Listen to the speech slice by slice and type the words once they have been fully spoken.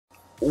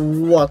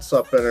What's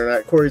up,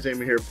 Internet? Corey's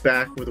Amy here,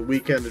 back with a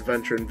weekend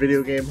adventure in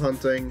video game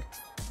hunting.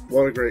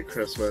 What a great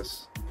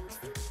Christmas.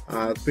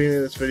 At the beginning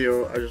of this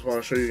video, I just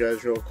want to show you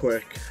guys real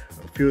quick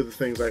a few of the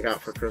things I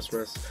got for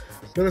Christmas.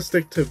 I'm going to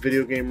stick to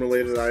video game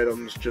related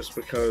items just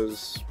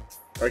because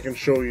I can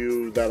show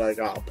you that I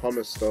got a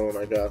pumice stone,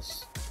 I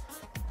guess.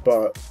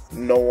 But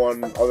no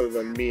one other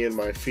than me and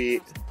my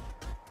feet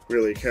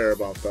really care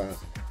about that.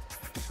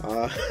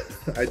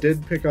 I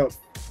did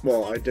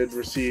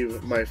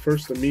receive my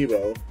first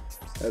Amiibo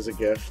as a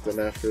gift, and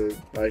after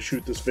I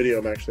shoot this video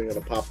I'm actually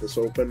going to pop this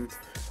open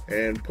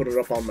and put it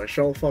up on my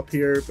shelf up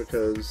here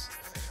because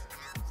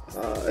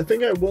I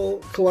think I will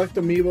collect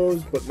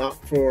Amiibos, but not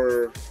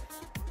for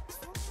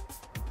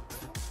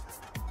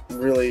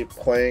really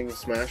playing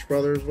Smash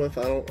Brothers with.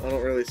 I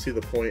don't really see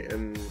the point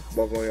in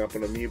leveling up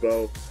an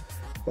Amiibo.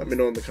 Let me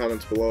know in the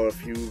comments below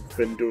if you've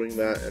been doing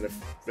that and if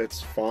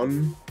it's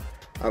fun.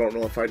 I don't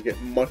know if I'd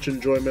get much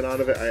enjoyment out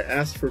of it. I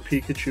asked for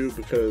Pikachu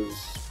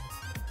because,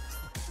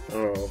 I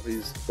don't know,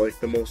 he's like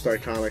the most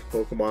iconic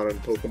Pokemon,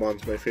 and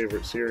Pokemon's my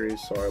favorite series,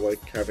 so I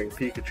like having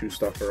Pikachu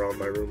stuff around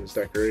my room as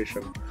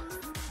decoration.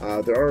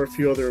 There are a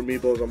few other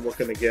Amiibos I'm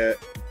looking to get.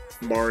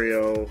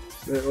 Mario.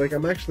 Like,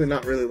 I'm actually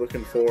not really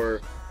looking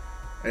for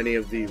any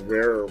of the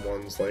rarer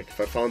ones. Like, if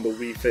I found the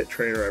Wii Fit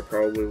trainer, I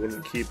probably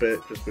wouldn't keep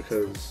it, just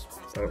because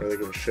I don't really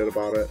give a shit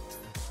about it.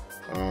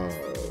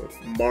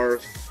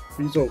 Marth,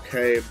 he's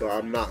okay, but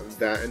I'm not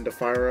that into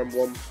Fire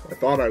Emblem. I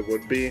thought I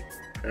would be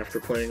after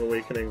playing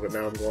Awakening, but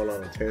now I'm going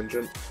on a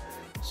tangent.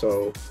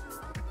 So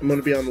I'm going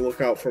to be on the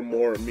lookout for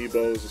more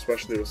Amiibos,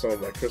 especially with some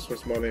of my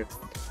Christmas money.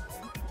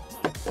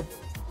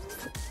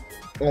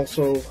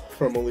 Also,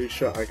 from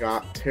Alicia, I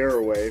got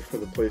Tearaway for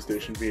the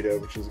PlayStation Vita,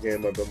 which is a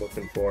game I've been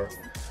looking for.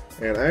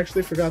 And I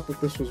actually forgot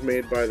that this was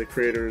made by the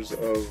creators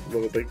of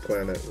Little Big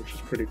Planet, which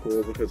is pretty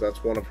cool because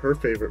that's one of her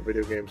favorite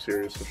video game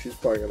series, so she's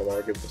probably going to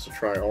want to give this a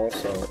try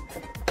also.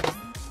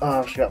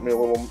 She got me a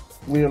little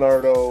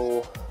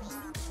Leonardo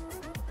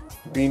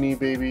Beanie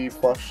Baby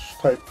plush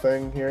type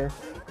thing here,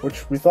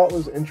 which we thought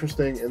was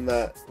interesting in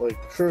that, like,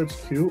 sure,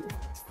 it's cute,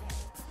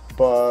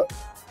 but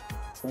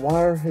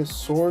why are his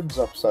swords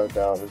upside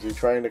down? Is he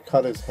trying to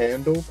cut his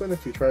hand open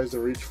if he tries to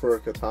reach for a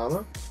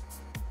katana?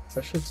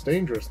 That shit's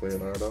dangerous,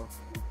 Leonardo.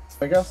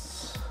 I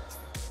guess.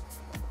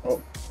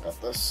 Oh,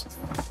 got this.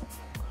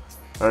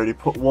 I already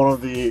put one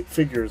of the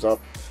figures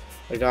up.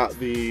 I got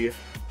the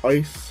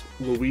Ice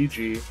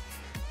Luigi,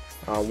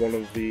 one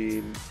of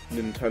the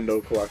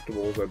Nintendo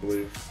collectibles, I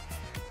believe.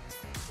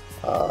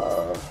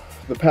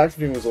 The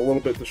packaging was a little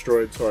bit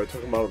destroyed, so I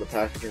took him out of the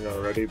packaging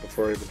already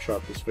before I even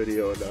shot this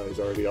video, and now he's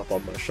already up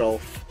on my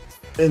shelf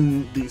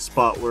in the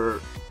spot where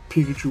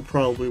Pikachu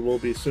probably will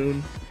be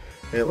soon.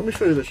 And let me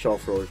show you the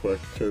shelf really quick,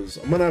 because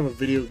I'm going to have a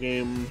video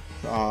game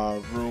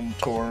room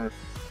tour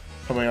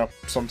coming up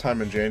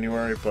sometime in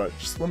January, but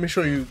just let me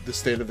show you the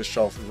state of the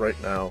shelf right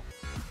now.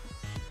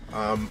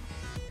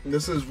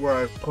 This is where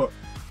I've put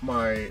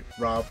my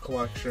Rob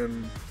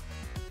collection,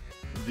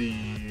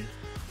 the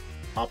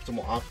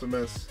Optimal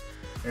Optimus,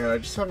 and I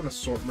just have an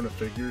assortment of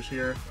figures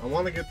here. I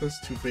want to get this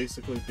to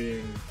basically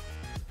being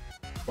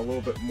a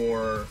little bit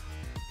more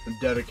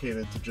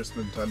dedicated to just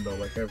Nintendo.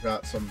 Like, I've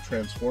got some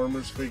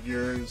Transformers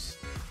figures,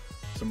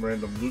 some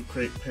random Loot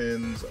Crate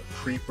pins, a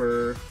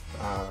Creeper,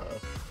 a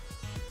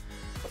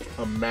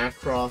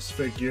Macross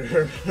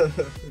figure,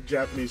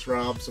 Japanese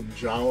Rob, some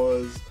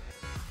Jawas,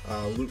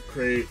 Loot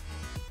Crate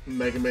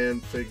Mega Man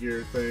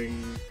figure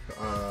thing,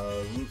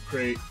 Loot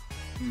Crate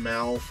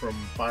Mal from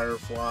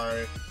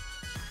Firefly,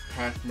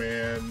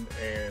 Pac-Man,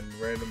 and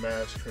random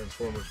ass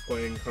Transformers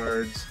playing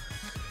cards.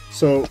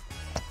 So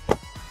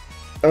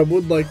I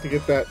would like to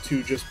get that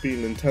to just be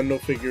Nintendo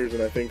figures,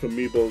 and I think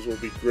Amiibos will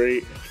be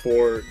great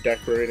for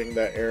decorating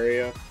that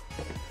area.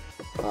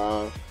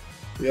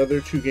 The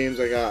other two games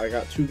I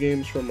got two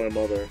games from my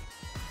mother.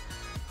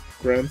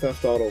 Grand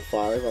Theft Auto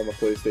 5 on the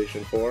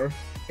PlayStation 4,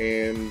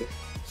 and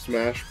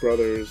Smash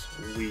Brothers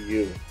Wii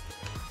U,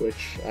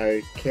 which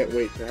I can't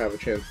wait to have a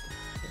chance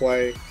to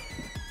play.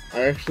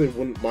 I actually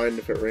wouldn't mind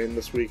if it rained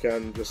this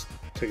weekend, just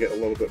to get a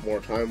little bit more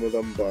time with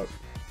them, but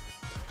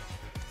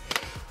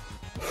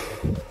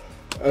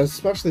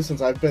especially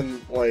since I've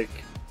been, like,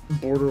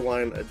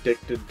 borderline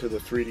addicted to the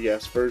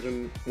 3DS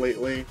version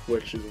lately,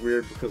 which is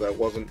weird because I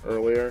wasn't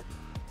earlier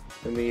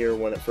in the year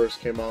when it first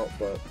came out,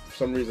 but for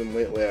some reason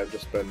lately I've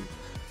just been,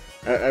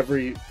 at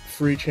every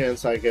free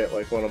chance I get,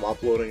 like when I'm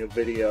uploading a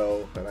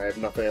video and I have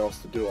nothing else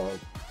to do, I'll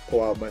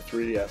pull out my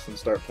 3DS and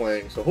start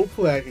playing, so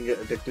hopefully I can get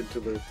addicted to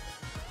the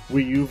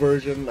Wii U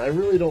version. I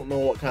really don't know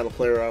what kind of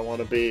player I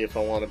want to be, if I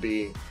want to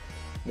be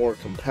more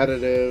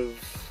competitive,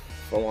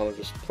 if I want to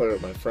just play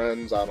with my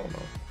friends, I don't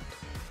know.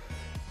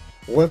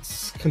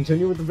 Let's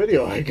continue with the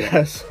video, I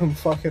guess. I'm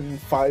fucking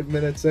 5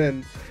 minutes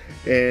in,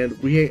 and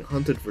we ain't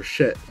hunted for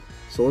shit.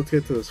 So let's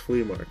get to this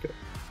flea market.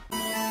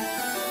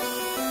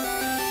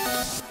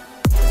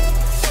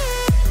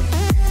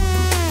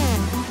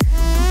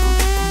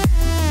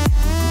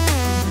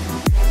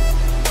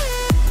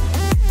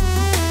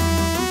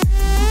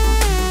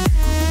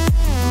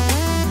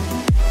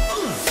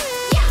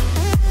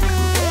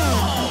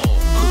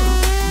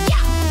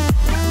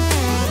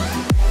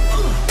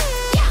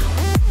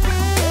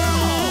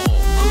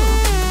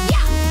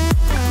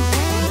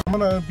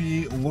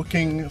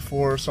 looking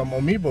for some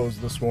Amiibos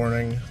this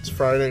morning. It's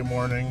Friday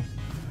morning.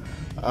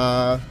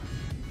 Not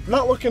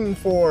looking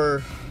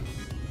for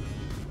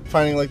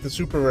finding like the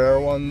super rare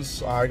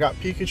ones. I got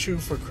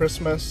Pikachu for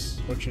Christmas,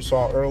 which you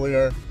saw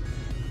earlier.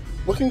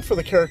 Looking for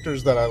the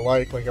characters that I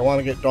like I want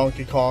to get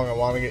Donkey Kong, I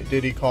want to get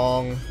Diddy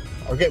Kong,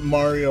 I'll get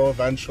Mario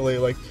eventually.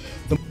 Like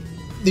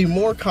the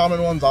more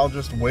common ones I'll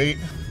just wait,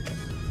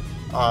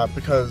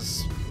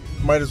 because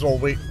might as well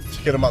wait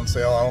to get them on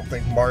sale. I don't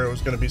think Mario is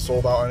going to be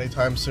sold out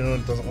anytime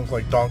soon. It doesn't look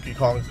like Donkey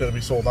Kong is going to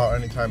be sold out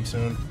anytime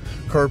soon.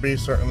 Kirby,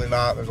 certainly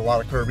not. There's a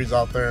lot of Kirbys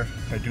out there.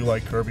 I do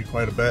like Kirby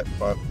quite a bit,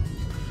 but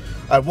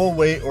I will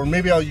wait, or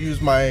maybe I'll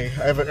use I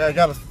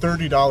got a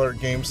 $30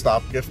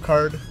 GameStop gift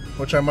card,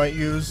 which I might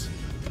use,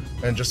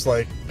 and just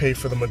like pay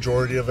for the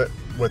majority of it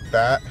with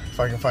that, if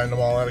I can find them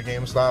all at a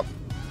GameStop.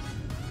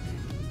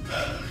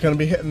 Gonna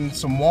be hitting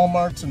some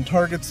Walmarts and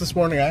Targets this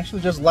morning. I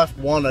actually just left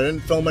one. I didn't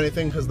film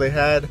anything because they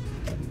had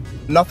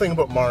nothing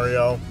but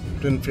Mario.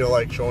 Didn't feel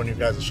like showing you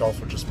guys a shelf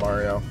with just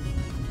Mario.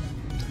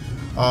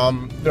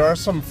 There are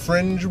some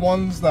fringe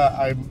ones that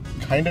I'm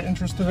kind of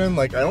interested in.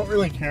 Like, I don't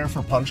really care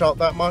for Punch-Out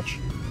that much,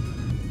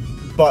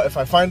 but if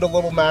I find a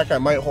Little Mac, I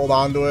might hold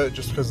on to it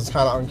just because it's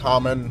kind of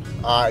uncommon.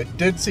 I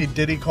did see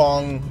Diddy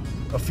Kong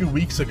a few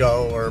weeks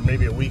ago, or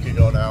maybe a week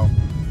ago now.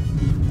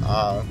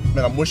 And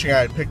I'm wishing I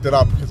had picked it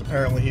up because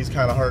apparently he's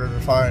kind of harder to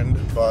find,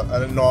 but I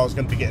didn't know I was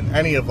going to be getting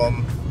any of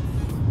them,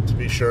 to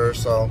be sure,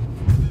 so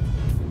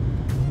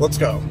let's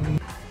go.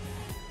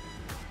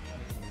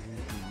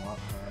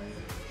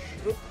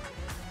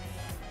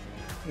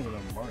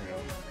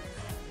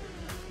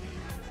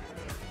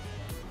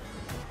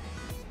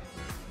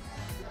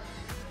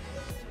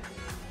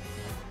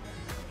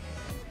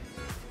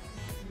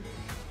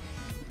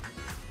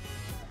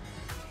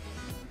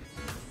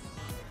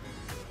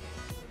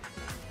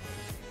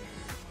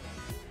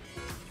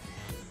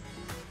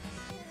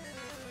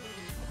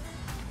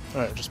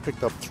 Alright, just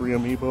picked up 3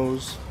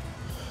 Amiibos,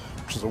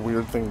 which is a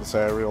weird thing to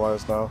say, I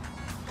realize now.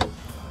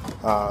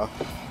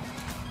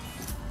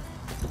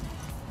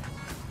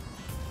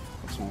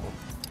 Some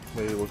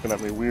lady looking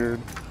at me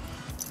weird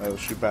as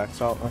she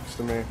backs out next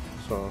to me,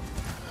 so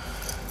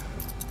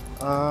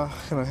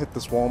gonna hit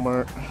this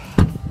Walmart,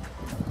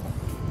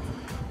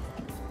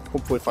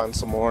 hopefully find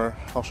some more.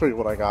 I'll show you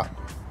what I got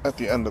at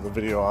the end of the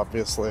video,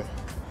 obviously.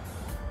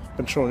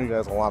 Been showing you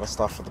guys a lot of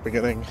stuff at the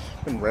beginning,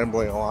 been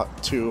rambling a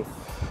lot too.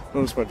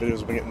 Notice my videos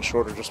have been getting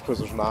shorter just because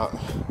there's not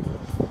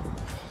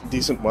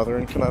decent weather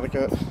in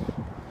Connecticut.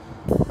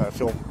 I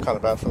feel kind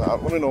of bad for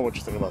that. Let me know what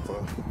you think about the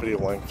video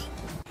length.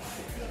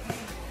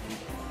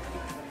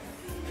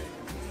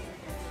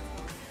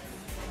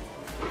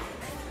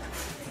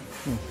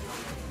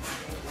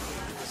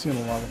 Seeing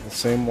a lot of the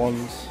same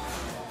ones.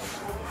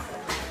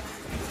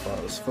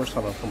 It's the first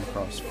time I've come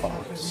across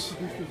Fox.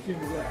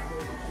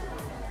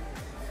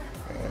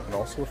 And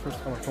also the first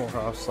time I've come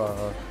across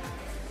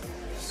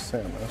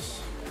Samus.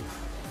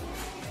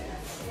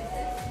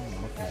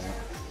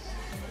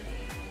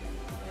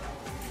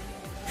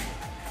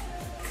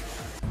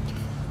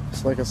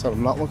 So like I said,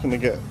 I'm not looking to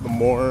get the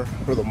more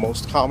or the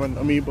most common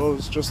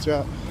Amiibos just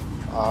yet,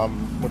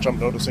 which I'm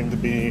noticing to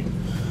be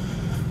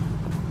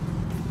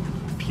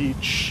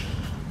Peach,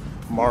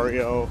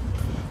 Mario.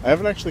 I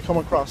haven't actually come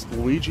across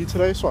Luigi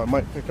today, so I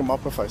might pick him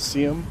up if I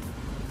see him.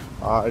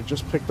 I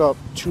just picked up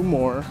 2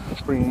 more,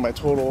 bringing my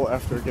total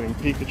after getting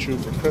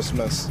Pikachu for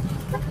Christmas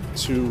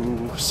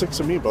to 6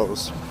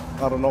 Amiibos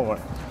out of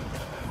nowhere.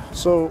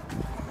 So,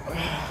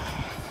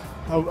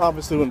 I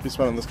obviously wouldn't be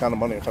spending this kind of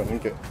money if I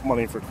didn't get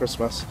money for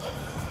Christmas,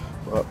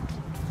 but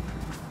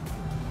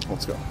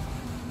let's go.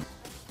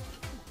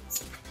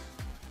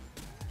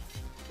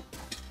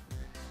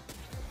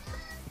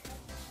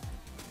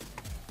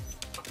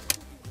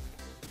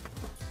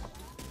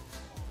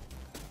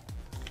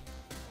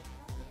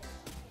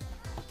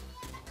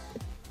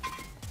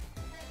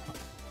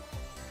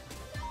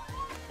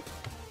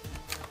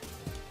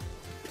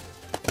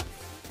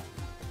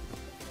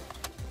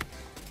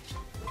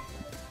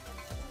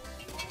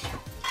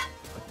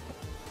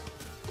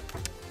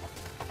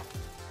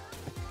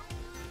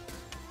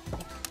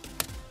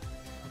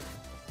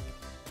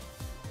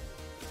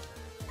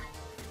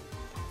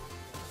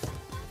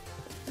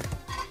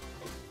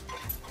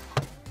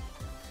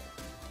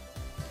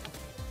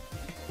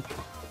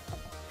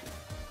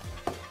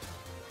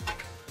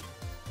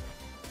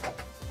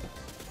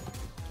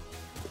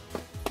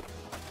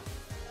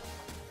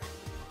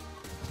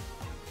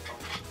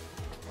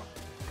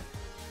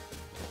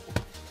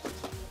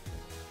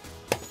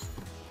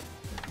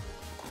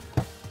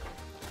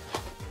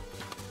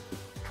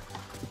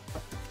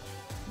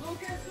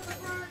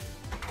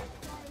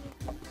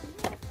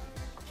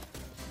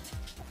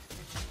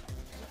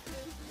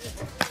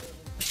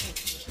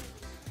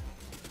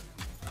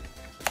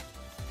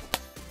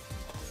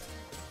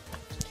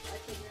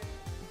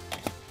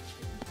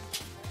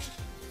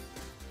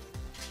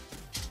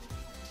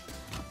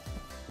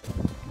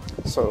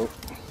 So,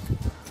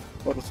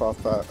 I would have thought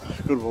that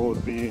Goodwill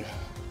would be a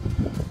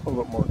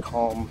little bit more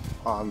calm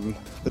on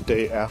the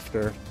day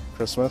after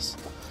Christmas.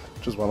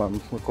 which is when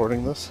I'm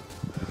recording this.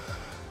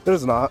 It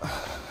is not.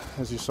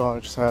 As you saw, I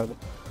just had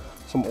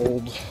some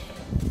old,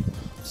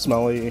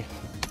 smelly,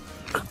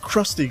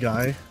 crusty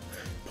guy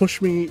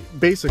push me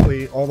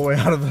basically all the way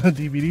out of the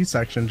DVD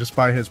section just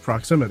by his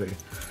proximity.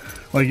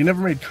 Like, he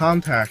never made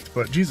contact,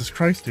 but Jesus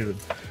Christ, dude.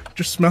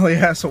 Just smelly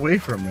ass away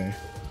from me.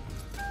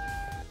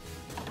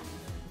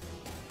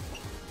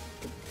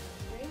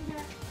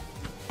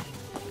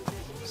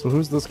 So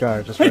who's this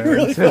guy? Just ran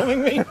really into?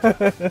 filming me?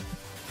 What's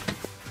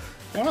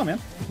going on,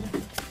 man?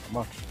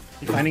 Much.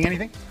 You finding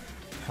anything?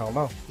 Hell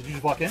no. Did you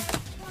just walk in?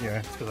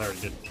 Yeah. Because I already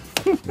did.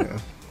 Yeah.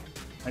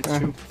 Nice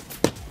too.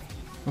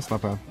 That's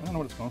not bad. I don't know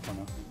what it's going for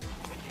now.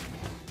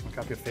 A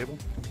copy of Fable?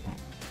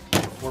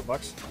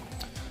 $4?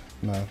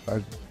 No,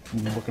 I'm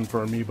looking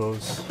for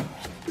Amiibos,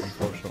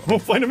 unfortunately. We'll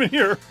find them in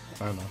here.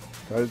 I don't know.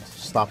 I was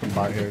stopping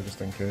by here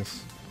just in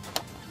case.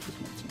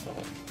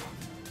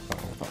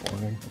 Without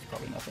warning. It's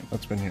probably nothing.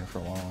 That's been here for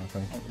a while, I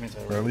think. Oh, that means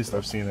I Or at least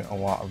I've seen it a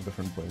lot of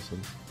different places.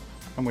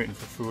 I'm waiting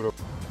for food.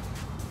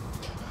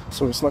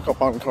 So we snuck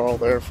up on Carl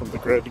there from the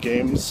Grid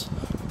Games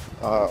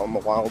on the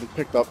Wild. He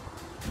picked up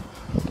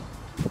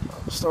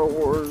Star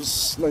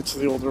Wars Knights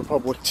of the Old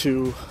Republic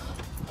 2,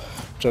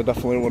 which I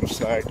definitely would have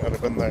snagged had I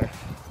been there.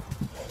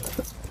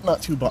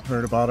 Not too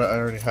butthurt about it. I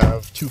already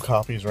have 2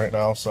 copies right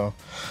now, so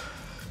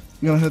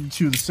I'm gonna head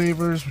to the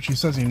Savers, which he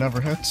says he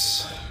never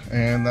hits,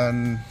 and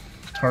then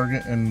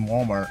Target and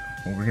Walmart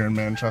over here in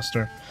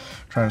Manchester,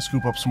 trying to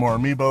scoop up some more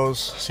Amiibos,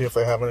 see if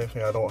they have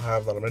anything I don't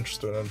have that I'm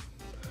interested in.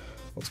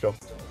 Let's go.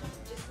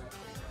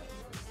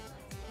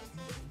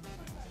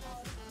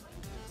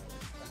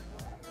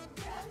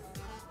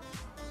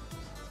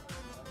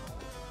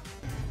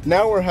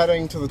 Now we're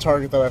heading to the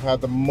Target that I've had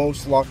the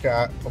most luck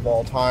at of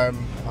all time.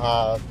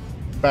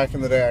 Back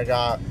in the day I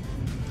got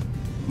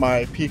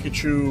my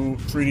Pikachu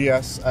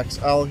 3DS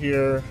XL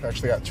here.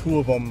 Actually got 2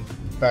 of them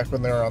back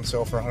when they were on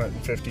sale for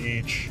 150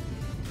 each.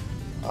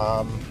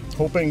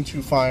 Hoping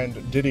to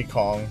find Diddy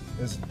Kong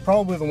is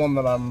probably the one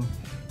that I'm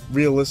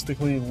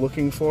realistically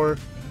looking for.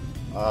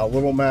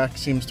 Little Mac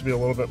seems to be a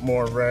little bit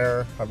more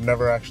rare. I've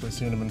never actually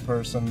seen him in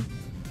person.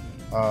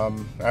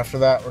 After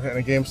that, we're hitting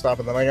a GameStop,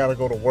 and then I gotta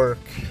go to work,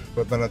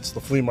 but then it's the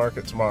flea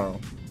market tomorrow.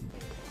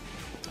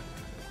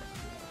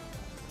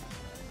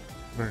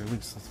 At the very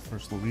least, that's the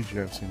first Luigi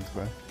I've seen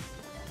today.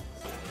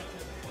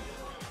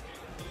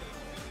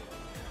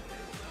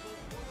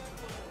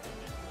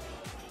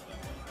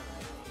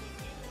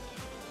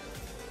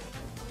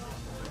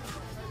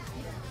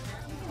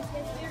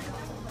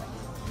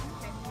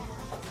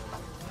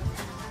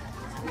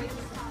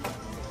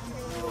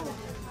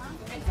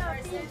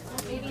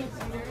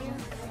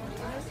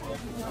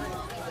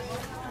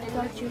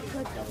 Thought you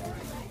could though.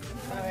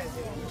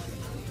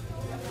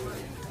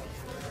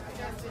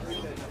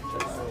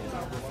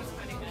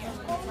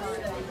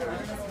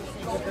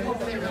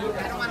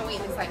 I don't want to wait.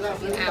 It's like an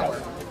hour.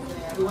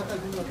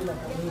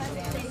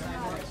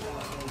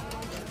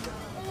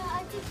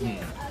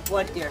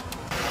 What, dear?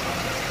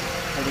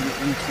 Heading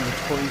into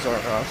Toys R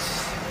Us.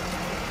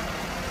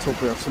 Let's hope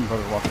we have some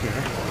better luck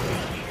here.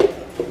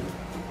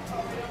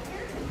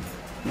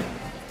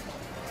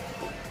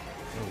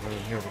 I've been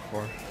in here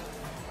before.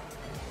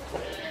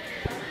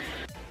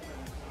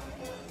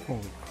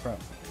 Holy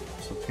crap.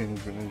 So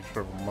Teenage Mutant Ninja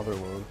Turtle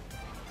Motherload.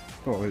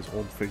 Oh, these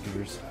old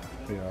figures.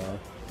 The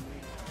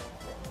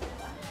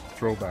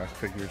throwback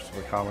figures to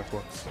the comic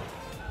books.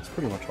 That's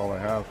pretty much all I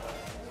have.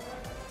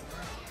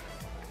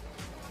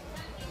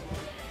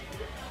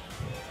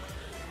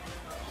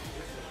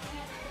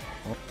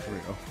 Oh, here we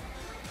go.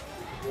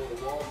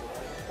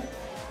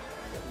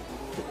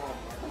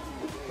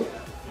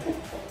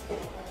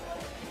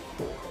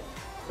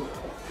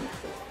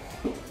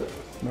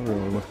 Never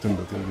really looked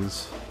into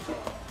these.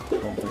 I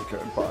don't think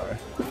I'd buy.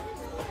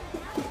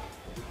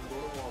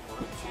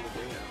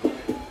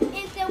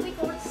 And then we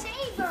go to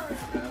Savers.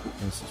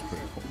 This is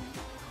pretty cool.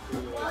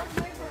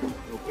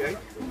 Okay.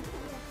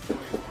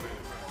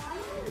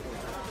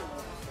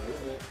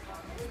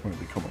 It's going to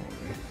be coming with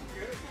me.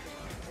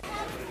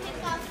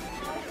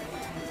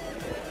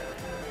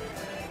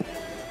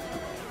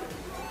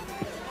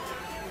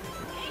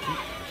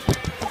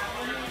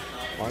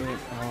 Why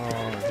don't, oh,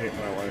 I hate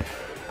my life.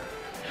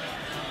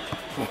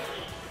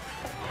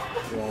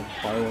 Well,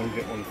 buy one,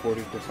 get one 40%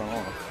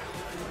 off.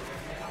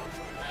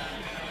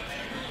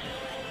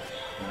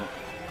 Well,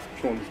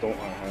 which ones don't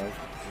I have?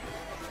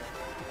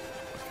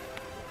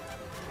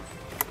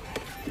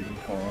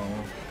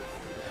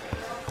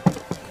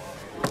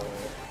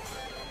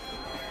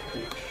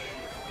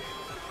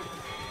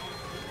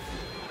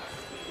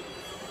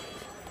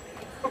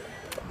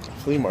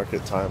 Flea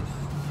market time.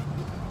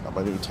 Got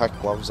my new tech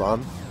gloves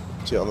on.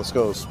 See how this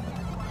goes.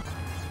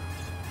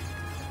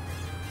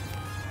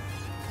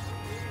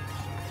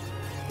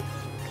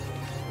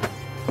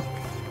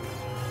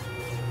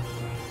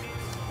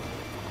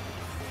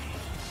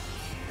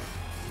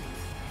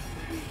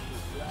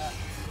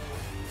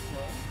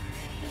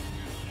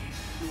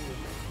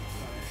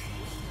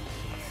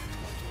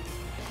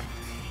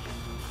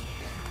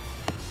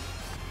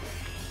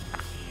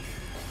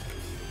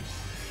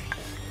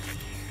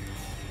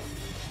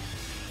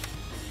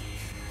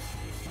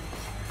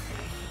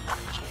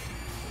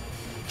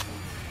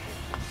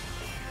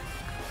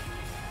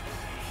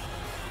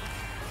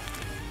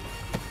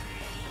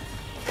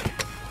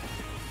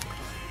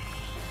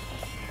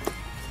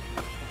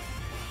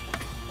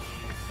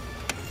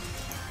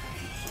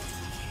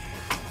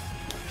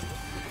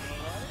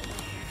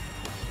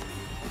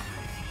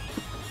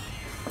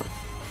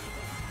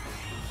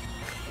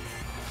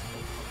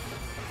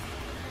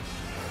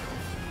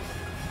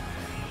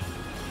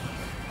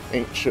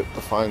 Ain't shit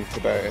to find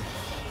today.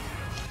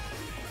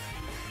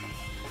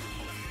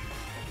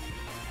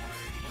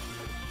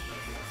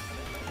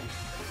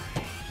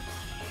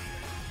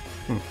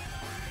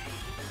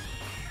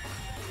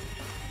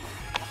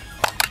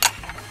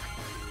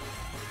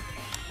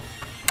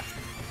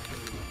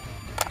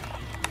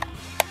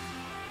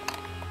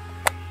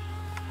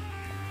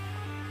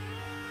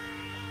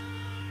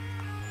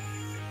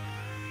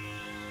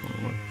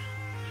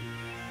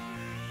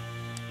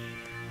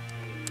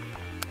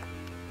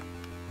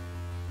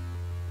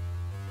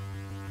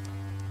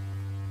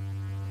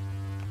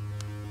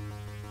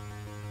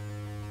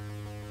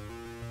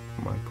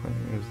 My plan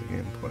is the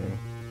gameplay.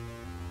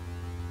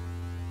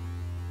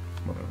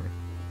 Whatever.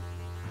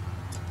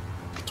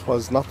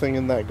 'Twas nothing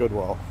in that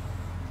Goodwill.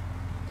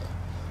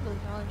 The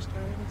dollar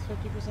store is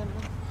 50%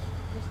 off.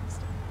 Christmas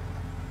stuff.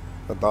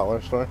 The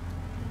dollar store?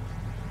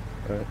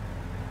 Right.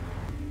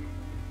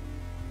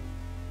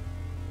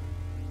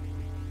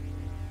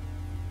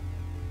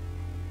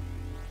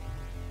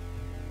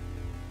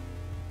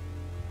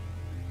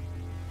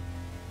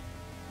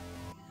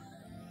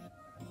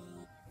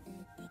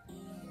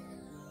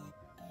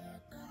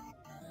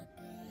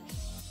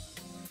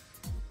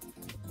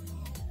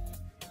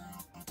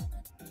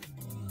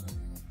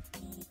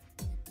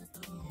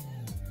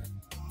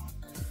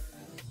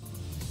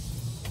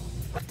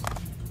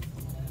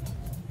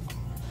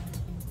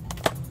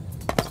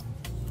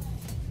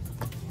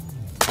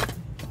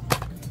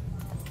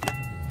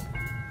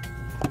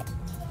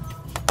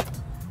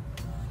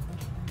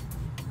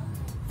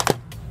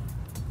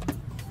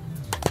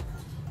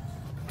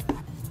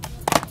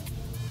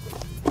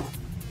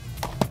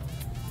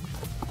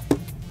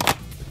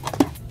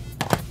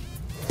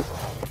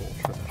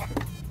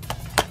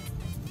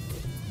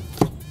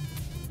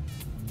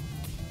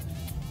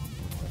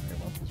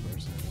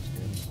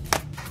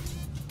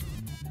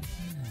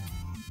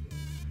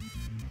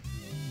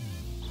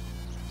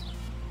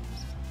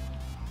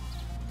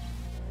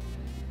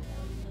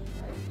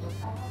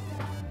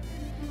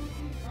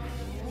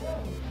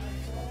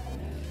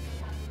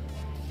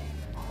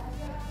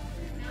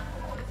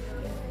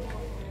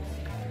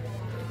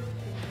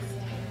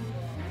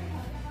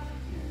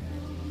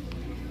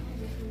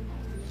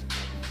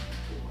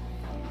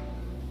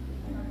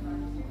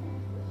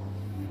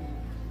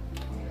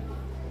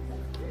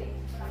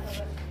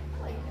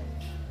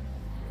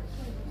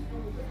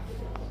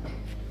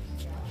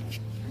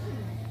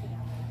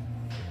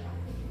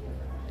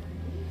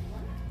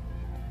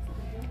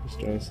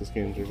 Genesis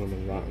games are going to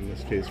rot in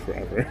this case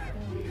forever.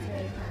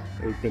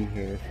 They've been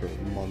here for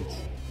months.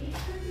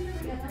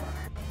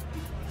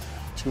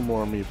 2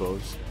 more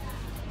Amiibos.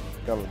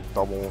 Got a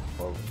double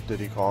of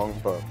Diddy Kong,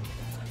 but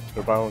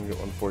they're buy one get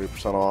one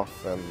 40%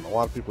 off, and a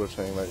lot of people are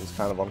saying that he's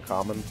kind of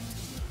uncommon,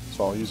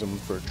 so I'll use him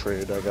for a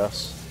trade, I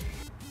guess.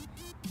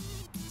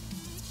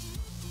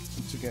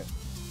 Once again.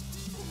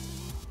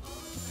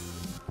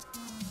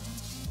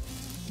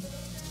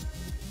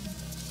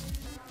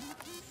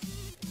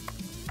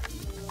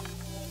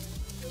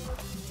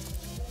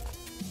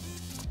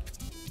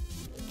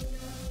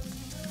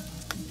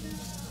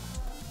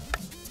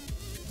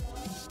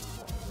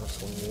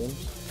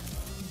 Games.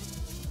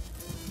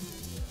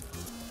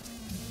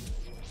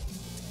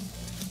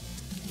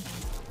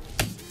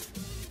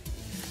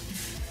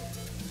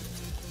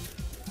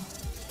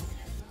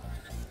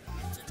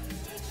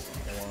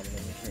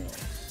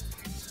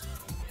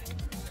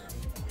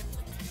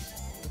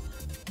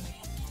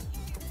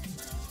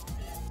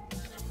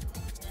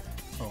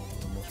 Oh,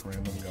 the most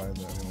random guy that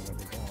anyone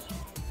ever bought.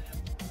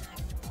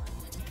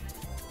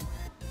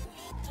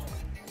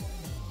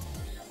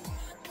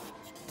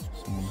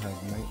 Someone had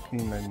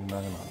 $19.99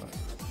 on it.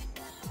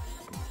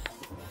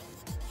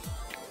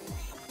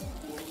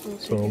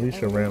 So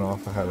Alicia ran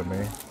off ahead of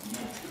me.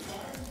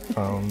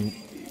 Found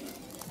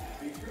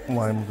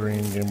lime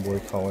green Game Boy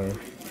Color,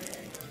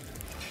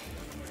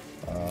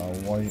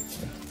 white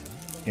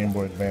Game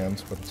Boy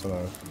Advance, but it's in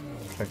a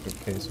protective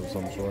case of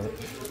some sort.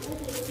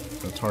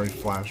 Atari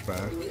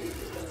Flashback,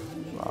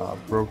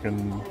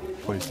 broken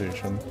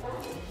PlayStation.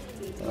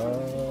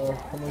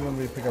 I'm gonna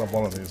be picking up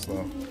one of these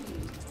though.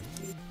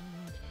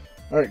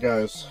 Alright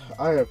guys,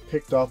 I have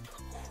picked up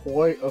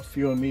quite a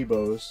few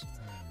Amiibos.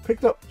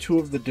 Picked up 2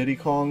 of the Diddy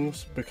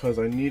Kongs because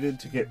I needed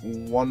to get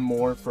one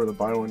more for the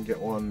buy one get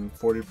one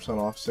 40%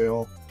 off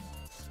sale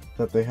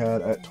that they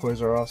had at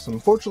Toys R Us.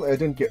 Unfortunately, I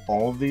didn't get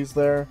all of these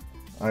there.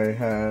 I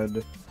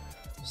had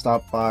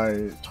stopped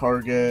by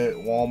Target,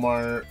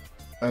 Walmart,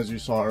 as you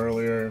saw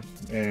earlier,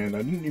 and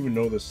I didn't even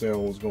know the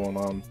sale was going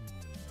on.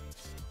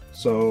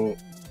 So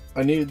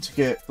I needed to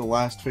get the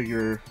last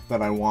figure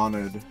that I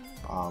wanted,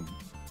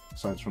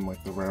 aside from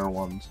like the rare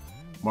ones,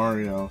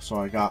 Mario. So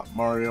I got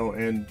Mario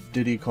and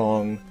Diddy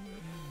Kong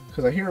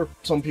because I hear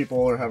some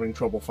people are having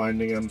trouble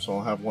finding him, so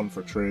I'll have one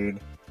for trade.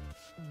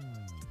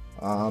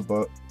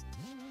 But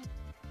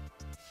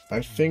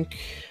I think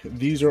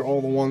these are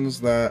all the ones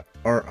that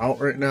are out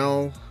right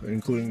now,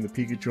 including the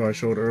Pikachu I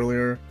showed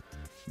earlier,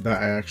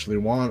 that I actually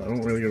want. I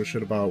don't really give a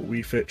shit about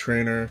Wii Fit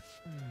Trainer.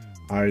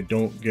 I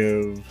don't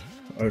give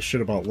a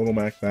shit about Little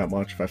Mac that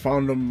much. If I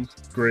found them,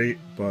 great,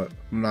 but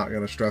I'm not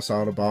gonna stress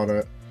out about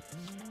it.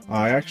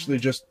 I actually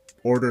just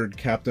ordered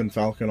Captain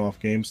Falcon off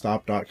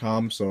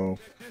GameStop.com, so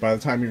by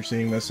the time you're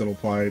seeing this, it'll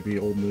probably be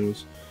old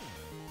news.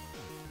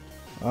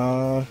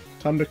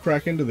 Time to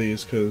crack into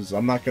these, because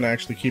I'm not going to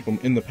actually keep them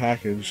in the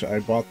package.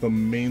 I bought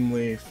them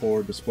mainly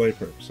for display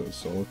purposes,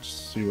 so let's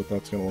see what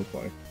that's going to look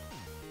like.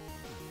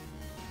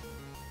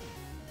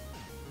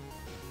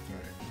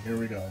 Alright, here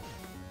we go.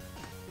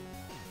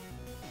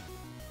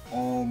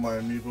 All my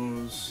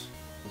Amiibos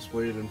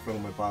displayed in front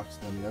of my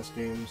boxed NES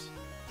games,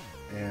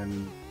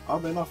 and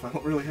oddly enough, I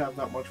don't really have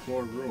that much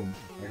more room.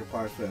 I could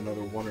probably fit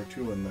another 1 or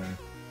 2 in there.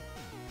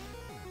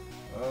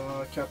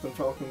 Captain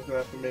Falcon's gonna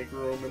have to make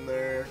room in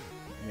there,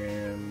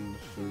 and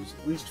there's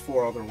at least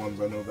 4 other ones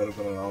I know that have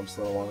been announced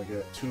that I want to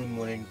get. Toon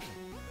Link,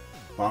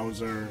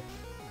 Bowser,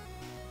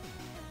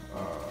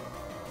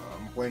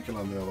 I'm blanking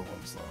on the other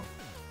ones though.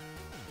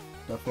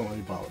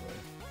 Definitely Bowser.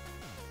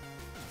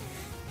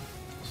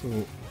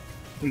 So,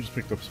 we just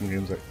picked up some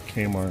games at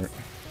Kmart,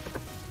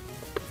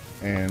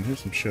 and here's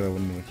some shit I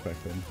wouldn't have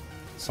expected.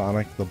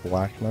 Sonic the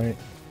Black Knight.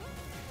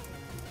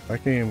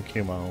 That game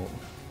came out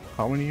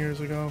how many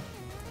years ago?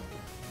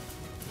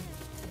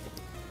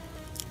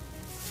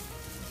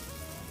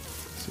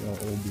 See how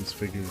old these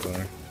figures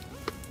are.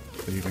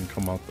 They even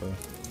come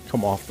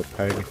off the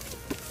peg.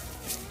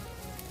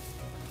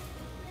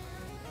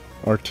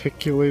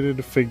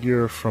 Articulated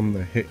figure from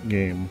the hit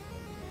game.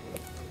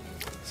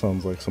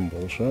 Sounds like some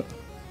bullshit.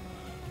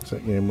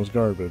 That game was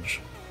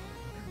garbage.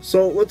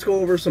 So let's go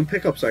over some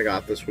pickups I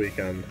got this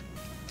weekend.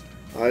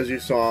 As you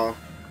saw,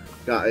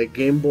 got a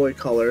Game Boy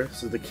Color.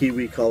 This is the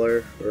Kiwi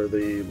color, or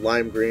the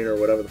lime green, or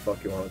whatever the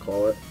fuck you want to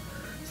call it.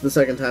 It's the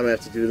second time I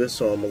have to do this,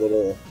 so I'm a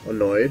little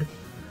annoyed.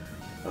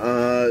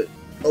 A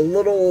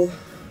little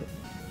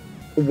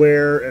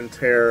wear and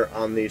tear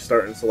on the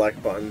start and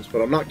select buttons,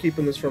 but I'm not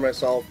keeping this for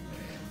myself.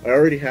 I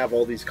already have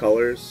all these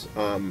colors,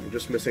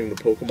 just missing the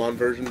Pokemon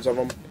versions of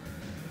them.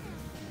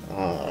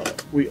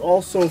 We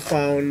also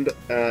found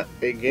at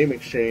a game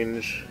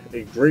exchange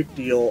a great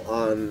deal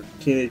on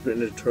Teenage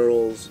Mutant Ninja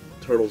Turtles,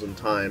 Turtles in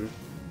Time.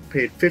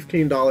 Paid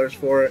 $15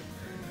 for it.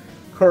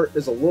 Cart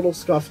is a little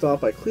scuffed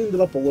up. I cleaned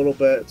it up a little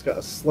bit. It's got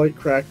a slight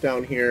crack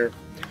down here.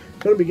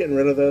 Going to be getting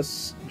rid of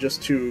this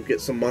just to get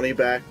some money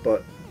back,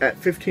 but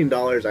at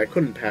 $15 I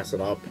couldn't pass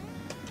it up.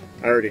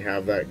 I already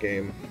have that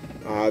game.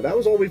 That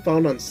was all we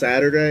found on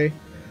Saturday.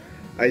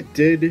 I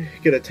did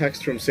get a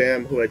text from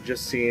Sam, who had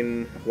just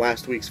seen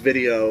last week's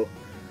video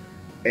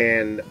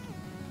and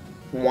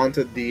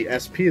wanted the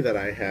SP that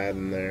I had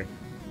in there,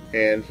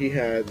 and he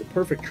had the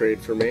perfect trade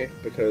for me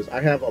because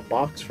I have a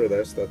box for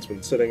this that's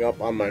been sitting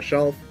up on my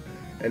shelf,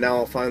 and now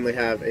I'll finally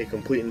have a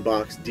complete in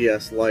box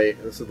DS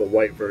Lite. This is the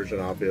white version,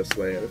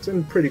 obviously, and it's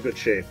in pretty good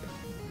shape.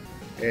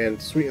 And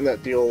to sweeten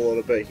that deal a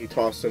little bit, he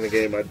tossed in a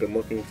game I'd been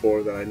looking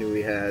for that I knew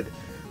he had,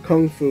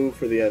 Kung Fu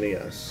for the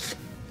NES.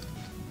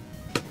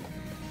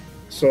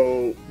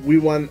 So we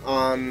went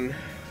on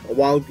a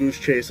wild goose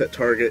chase at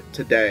Target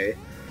today.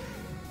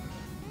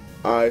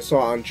 I saw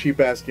on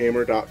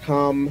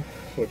cheapassgamer.com,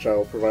 which I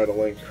will provide a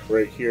link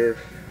right here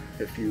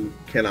if you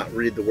cannot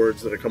read the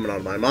words that are coming out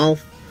of my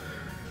mouth.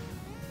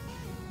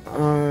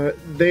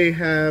 They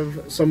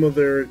have some of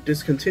their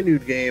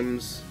discontinued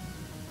games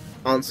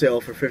on sale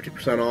for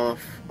 50%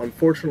 off.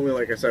 Unfortunately,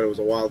 like I said, it was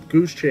a wild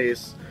goose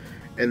chase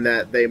in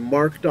that they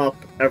marked up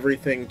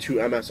everything to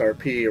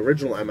MSRP,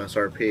 original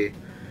MSRP,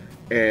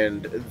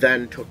 and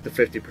then took the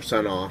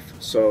 50% off.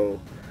 So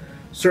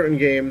certain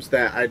games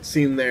that I'd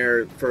seen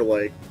there for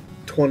like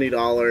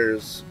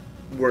 $20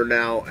 were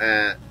now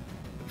at,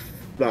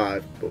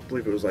 I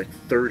believe it was like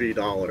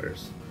 $30.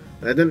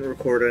 I didn't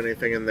record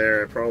anything in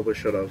there. I probably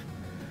should have,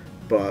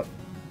 but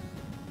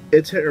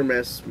it's hit or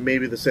miss.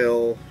 Maybe the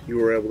sale, you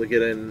were able to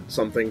get in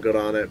something good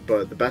on it,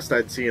 but the best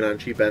I'd seen on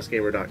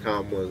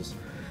cheapassgamer.com was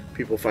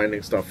people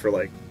finding stuff for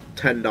like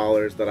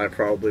 $10 that I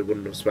probably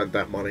wouldn't have spent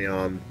that money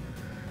on.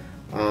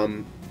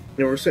 You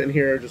know, we're sitting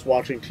here just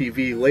watching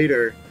TV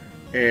later,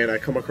 and I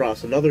come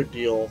across another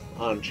deal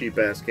on Cheap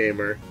Ass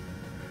Gamer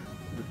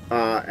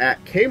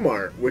at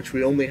Kmart, which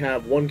we only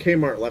have one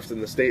Kmart left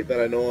in the state that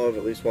I know of,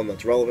 at least one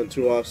that's relevant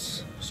to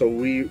us. So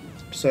we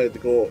decided to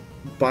go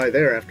by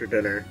there after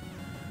dinner,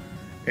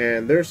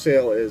 and their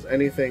sale is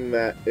anything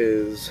that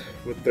is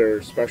with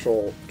their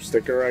special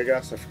sticker, I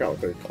guess. I forgot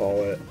what they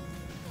call it.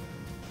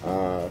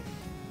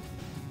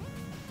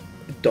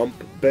 Dump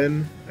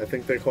bin, I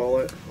think they call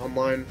it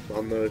online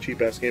on the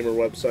Cheap Ass Gamer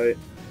website.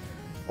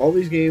 All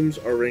these games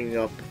are ringing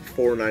up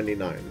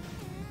 $4.99.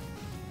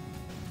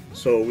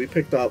 So we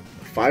picked up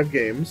 5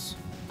 games.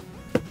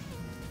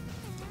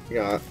 We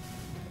got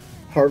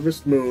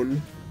Harvest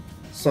Moon,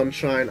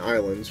 Sunshine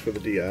Islands for the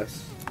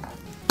DS,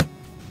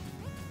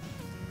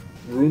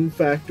 Rune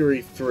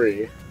Factory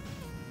 3,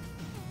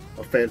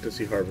 a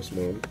fantasy Harvest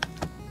Moon,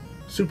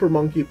 Super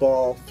Monkey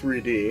Ball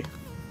 3D,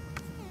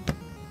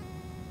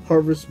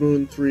 Harvest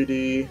Moon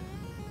 3D,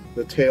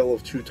 The Tale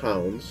of Two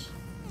Towns,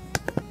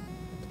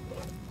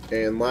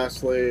 and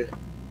lastly,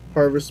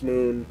 Harvest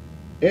Moon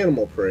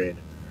Animal Parade.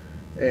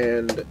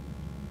 And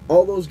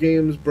all those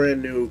games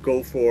brand new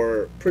go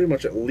for pretty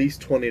much at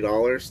least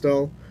 $20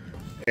 still,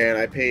 and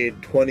I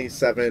paid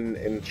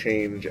 $27 and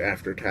change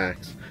after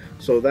tax.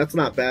 So that's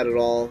not bad at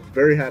all.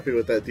 Very happy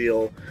with that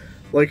deal.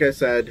 Like I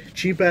said,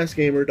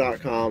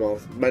 cheapassgamer.com, I'll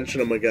mention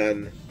them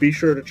again. Be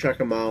sure to check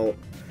them out.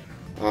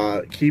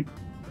 Keep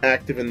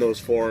active in those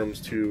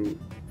forums to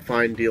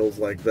find deals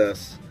like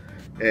this.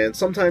 And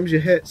sometimes you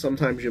hit,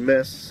 sometimes you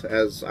miss,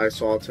 as I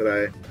saw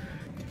today.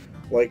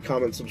 Like,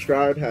 comment,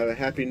 subscribe, have a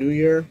happy new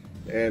year,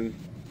 and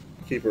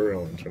keep it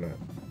real, internet.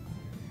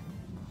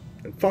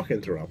 And fuck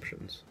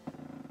interruptions.